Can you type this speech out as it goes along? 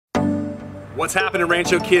What's happening,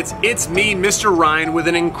 Rancho Kids? It's me, Mr. Ryan, with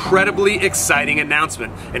an incredibly exciting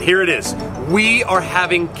announcement. And here it is. We are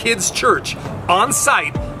having kids' church on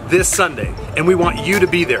site this Sunday, and we want you to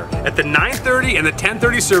be there. At the 9:30 and the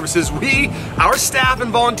 10:30 services, our staff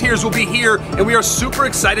and volunteers will be here, and we are super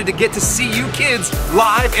excited to get to see you kids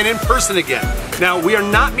live and in person again. Now, we are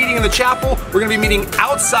not meeting in the chapel. We're gonna be meeting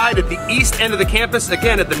outside at the east end of the campus,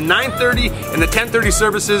 again at the 9:30 and the 10:30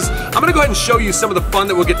 services. I'm gonna go ahead and show you some of the fun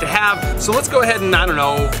that we'll get to have, so let's go ahead and, I don't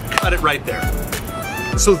know, cut it right there.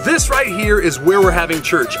 So this right here is where we're having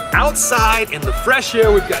church. Outside in the fresh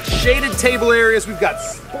air, we've got shaded table areas, we've got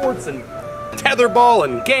sports and tetherball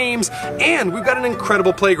and games, and we've got an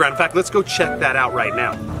incredible playground. In fact, let's go check that out right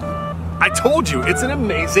now. I told you, it's an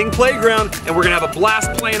amazing playground, and we're gonna have a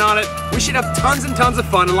blast playing on it. We should have tons and tons of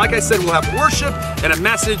fun, and like I said, we'll have worship and a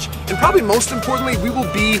message, and probably most importantly, we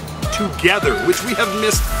will be together, which we have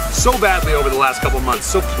missed so badly over the last couple months.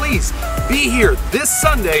 So please, be here this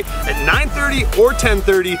Sunday at 9:30 or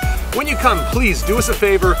 10:30. When you come, please do us a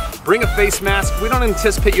favor, bring a face mask. We don't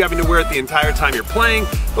anticipate you having to wear it the entire time you're playing,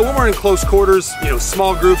 but when we're in close quarters, you know,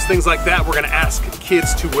 small groups, things like that, we're gonna ask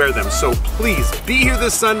kids to wear them. So please, be here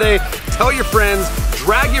this Sunday, tell your friends,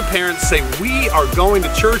 drag your parents, say we are going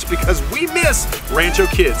to church because we miss Rancho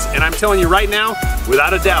Kids. And I'm telling you right now,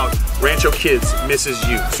 without a doubt, Rancho Kids misses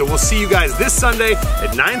you. So we'll see you guys this Sunday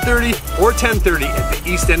at 9:30 or 10:30 at the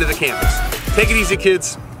east end of the campus. Take it easy,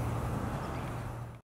 kids.